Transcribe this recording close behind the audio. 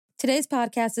Today's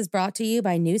podcast is brought to you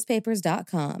by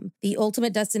Newspapers.com, the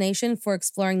ultimate destination for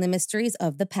exploring the mysteries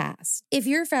of the past. If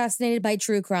you're fascinated by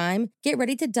true crime, get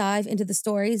ready to dive into the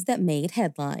stories that made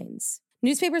headlines.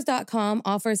 Newspapers.com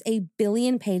offers 1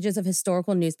 billion pages of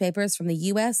historical newspapers from the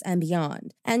U.S. and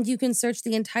beyond, and you can search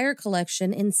the entire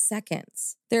collection in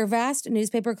seconds. Their vast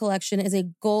newspaper collection is a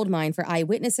goldmine for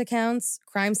eyewitness accounts,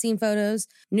 crime scene photos,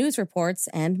 news reports,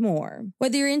 and more.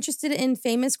 Whether you're interested in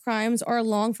famous crimes or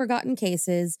long-forgotten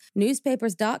cases,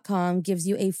 Newspapers.com gives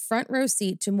you a front row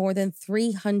seat to more than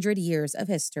 300 years of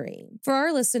history. For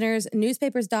our listeners,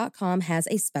 Newspapers.com has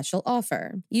a special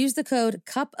offer. Use the code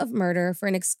CUPOFMURDER for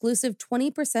an exclusive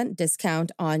 20%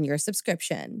 discount on your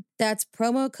subscription. That's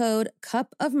promo code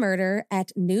CUPOFMURDER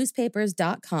at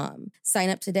Newspapers.com. Sign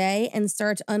up today and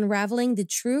start unraveling the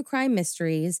true crime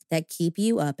mysteries that keep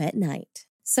you up at night.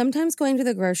 Sometimes going to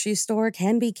the grocery store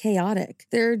can be chaotic.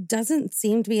 There doesn't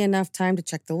seem to be enough time to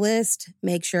check the list,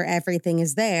 make sure everything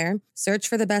is there, search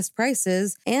for the best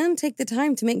prices, and take the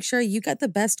time to make sure you get the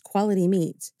best quality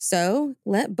meat. So,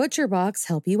 let ButcherBox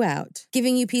help you out.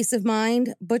 Giving you peace of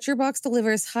mind, ButcherBox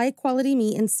delivers high-quality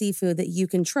meat and seafood that you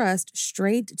can trust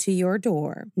straight to your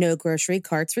door. No grocery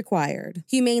carts required.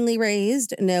 Humanely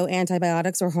raised, no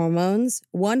antibiotics or hormones,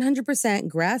 100%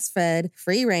 grass-fed,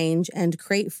 free-range, and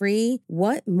crate-free.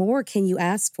 What more can you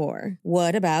ask for?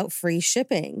 What about free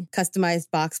shipping,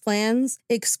 customized box plans,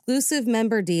 exclusive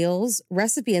member deals,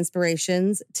 recipe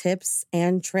inspirations, tips,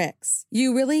 and tricks?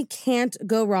 You really can't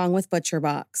go wrong with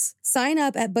ButcherBox. Sign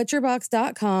up at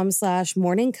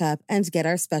butcherbox.com/morningcup and get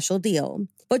our special deal.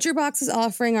 ButcherBox is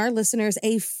offering our listeners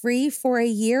a free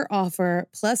for-a-year offer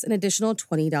plus an additional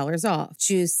 $20 off.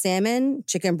 Choose salmon,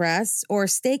 chicken breasts, or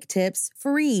steak tips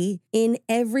free in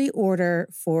every order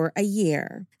for a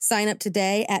year. Sign up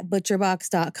today at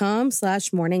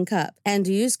butcherbox.com/morningcup and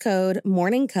use code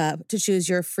morningcup to choose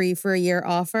your free for-a-year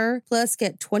offer plus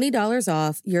get $20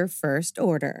 off your first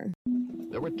order.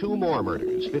 There were 2 more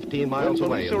murders 15 miles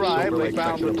away. When police arrived, they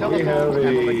found the telephone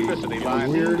and electricity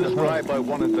lines described by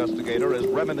one investigator as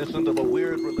reminiscent of a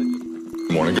weird religion.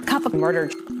 Morning. Cup of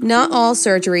murder. Not all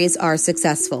surgeries are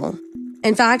successful.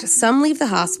 In fact, some leave the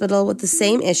hospital with the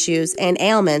same issues and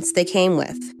ailments they came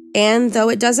with. And though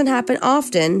it doesn't happen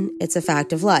often, it's a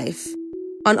fact of life.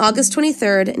 On August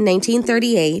 23,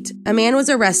 1938, a man was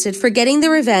arrested for getting the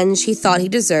revenge he thought he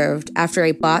deserved after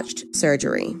a botched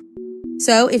surgery.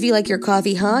 So, if you like your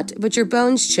coffee hot but your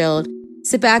bones chilled,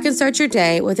 sit back and start your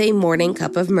day with a morning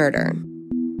cup of murder.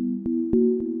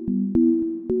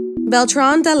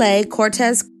 Beltran de la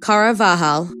Cortez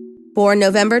Carvajal, born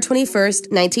November 21,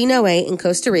 1908 in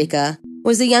Costa Rica,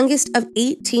 was the youngest of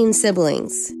 18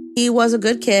 siblings. He was a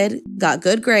good kid, got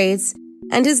good grades,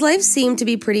 and his life seemed to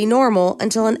be pretty normal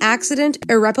until an accident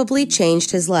irreparably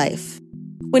changed his life.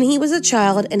 When he was a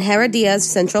child in Heredia's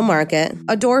Central Market,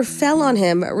 a door fell on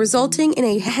him, resulting in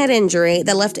a head injury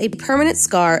that left a permanent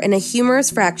scar and a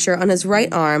humerus fracture on his right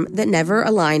arm that never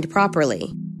aligned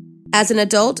properly. As an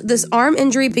adult, this arm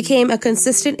injury became a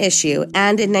consistent issue,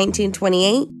 and in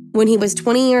 1928, when he was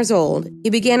 20 years old, he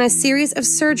began a series of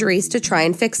surgeries to try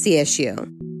and fix the issue.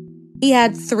 He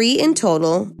had 3 in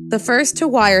total, the first to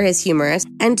wire his humerus,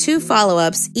 and 2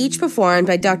 follow-ups, each performed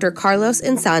by Dr. Carlos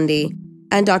Insandi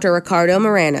and Dr. Ricardo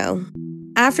Moreno.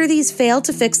 After these failed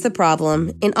to fix the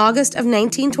problem, in August of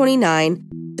 1929,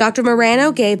 Dr.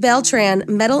 Moreno gave Beltran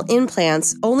metal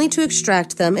implants only to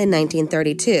extract them in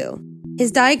 1932.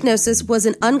 His diagnosis was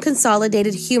an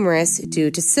unconsolidated humerus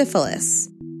due to syphilis.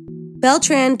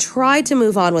 Beltran tried to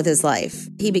move on with his life.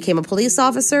 He became a police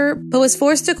officer, but was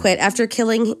forced to quit after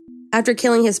killing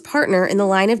his partner in the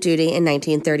line of duty in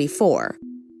 1934.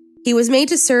 He was made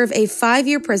to serve a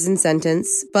 5-year prison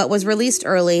sentence, but was released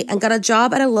early and got a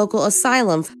job at a local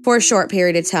asylum for a short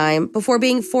period of time before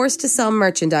being forced to sell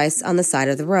merchandise on the side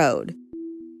of the road.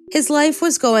 His life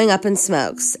was going up in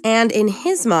smokes, and in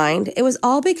his mind, it was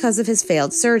all because of his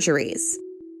failed surgeries.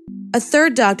 A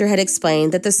third doctor had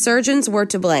explained that the surgeons were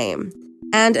to blame,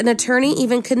 and an attorney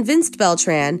even convinced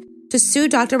Beltran to sue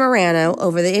Dr. Moreno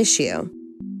over the issue.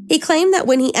 He claimed that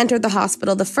when he entered the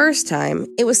hospital the first time,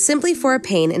 it was simply for a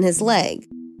pain in his leg,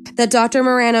 that Dr.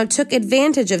 Moreno took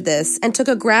advantage of this and took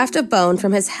a graft of bone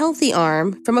from his healthy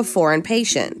arm from a foreign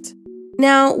patient.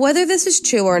 Now, whether this is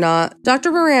true or not,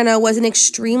 Dr. Moreno was an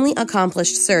extremely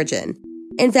accomplished surgeon.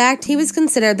 In fact, he was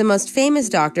considered the most famous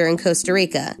doctor in Costa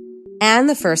Rica, and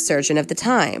the first surgeon of the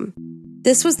time.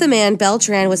 This was the man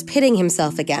Beltran was pitting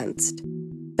himself against.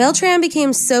 Beltran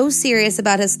became so serious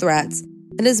about his threats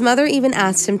that his mother even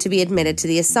asked him to be admitted to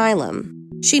the asylum.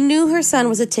 She knew her son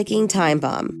was a ticking time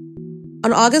bomb.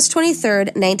 On August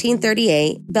 23,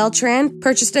 1938, Beltran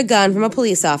purchased a gun from a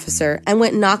police officer and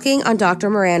went knocking on Dr.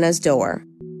 Marana's door.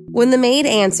 When the maid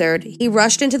answered, he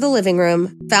rushed into the living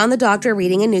room, found the doctor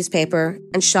reading a newspaper,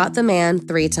 and shot the man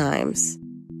 3 times.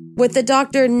 With the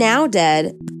doctor now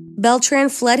dead, Beltran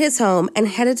fled his home and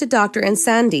headed to Dr.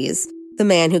 Insandi's, the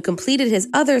man who completed his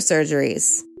other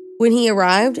surgeries. When he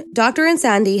arrived, Dr.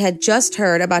 Insandi had just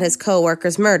heard about his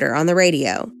co-worker's murder on the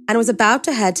radio and was about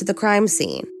to head to the crime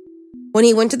scene. When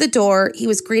he went to the door, he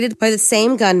was greeted by the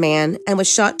same gunman and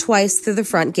was shot twice through the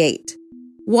front gate.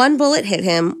 1 bullet hit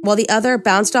him while the other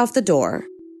bounced off the door.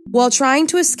 While trying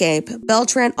to escape,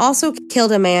 Beltran also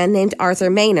killed a man named Arthur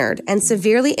Maynard and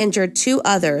severely injured 2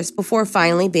 others before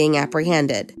finally being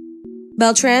apprehended.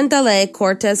 Beltran de la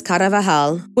Cortez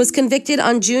Caravajal was convicted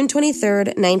on June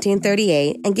 23,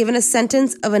 1938, and given a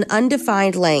sentence of an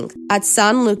undefined length at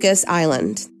San Lucas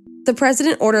Island. The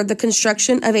president ordered the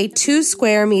construction of a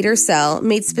 2-square-meter cell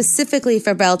made specifically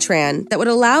for Beltran that would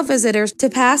allow visitors to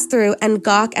pass through and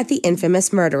gawk at the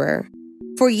infamous murderer.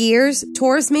 For years,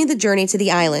 tourists made the journey to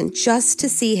the island just to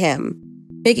see him,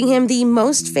 making him the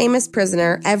most famous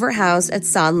prisoner ever housed at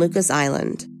San Lucas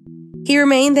Island. He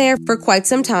remained there for quite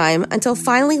some time until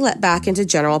finally let back into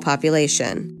general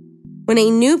population. When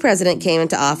a new president came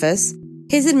into office,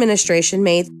 his administration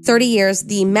made 30 years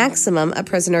the maximum a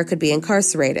prisoner could be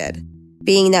incarcerated.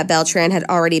 Being that Beltran had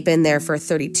already been there for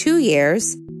 32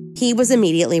 years, he was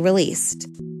immediately released.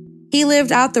 He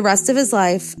lived out the rest of his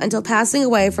life until passing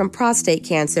away from prostate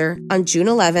cancer on June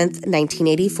 11,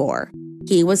 1984.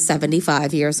 He was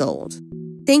 75 years old.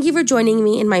 Thank you for joining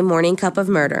me in my morning cup of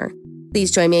murder.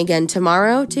 Please join me again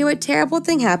tomorrow to hear what terrible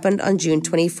thing happened on June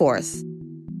 24th.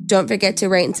 Don't forget to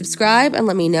rate and subscribe and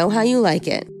let me know how you like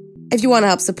it. If you want to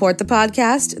help support the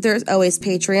podcast, there's always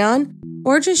Patreon,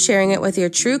 or just sharing it with your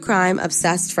true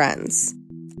crime-obsessed friends.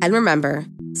 And remember,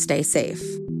 stay safe.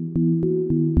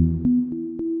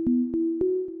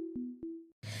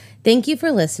 Thank you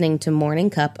for listening to Morning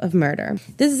Cup of Murder.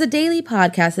 This is a daily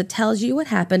podcast that tells you what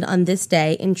happened on this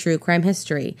day in true crime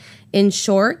history. In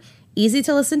short,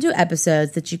 easy-to-listen to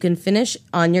episodes that you can finish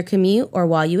on your commute or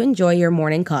while you enjoy your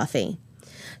morning coffee.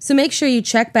 So make sure you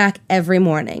check back every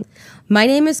morning. My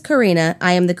name is Karina.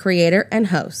 I am the creator and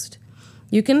host.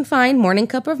 You can find Morning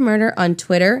Cup of Murder on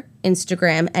Twitter,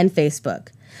 Instagram, and Facebook.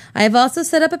 I have also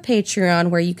set up a Patreon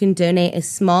where you can donate a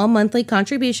small monthly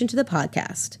contribution to the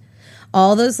podcast.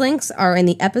 All those links are in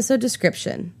the episode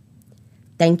description.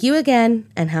 Thank you again,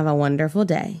 and have a wonderful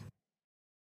day.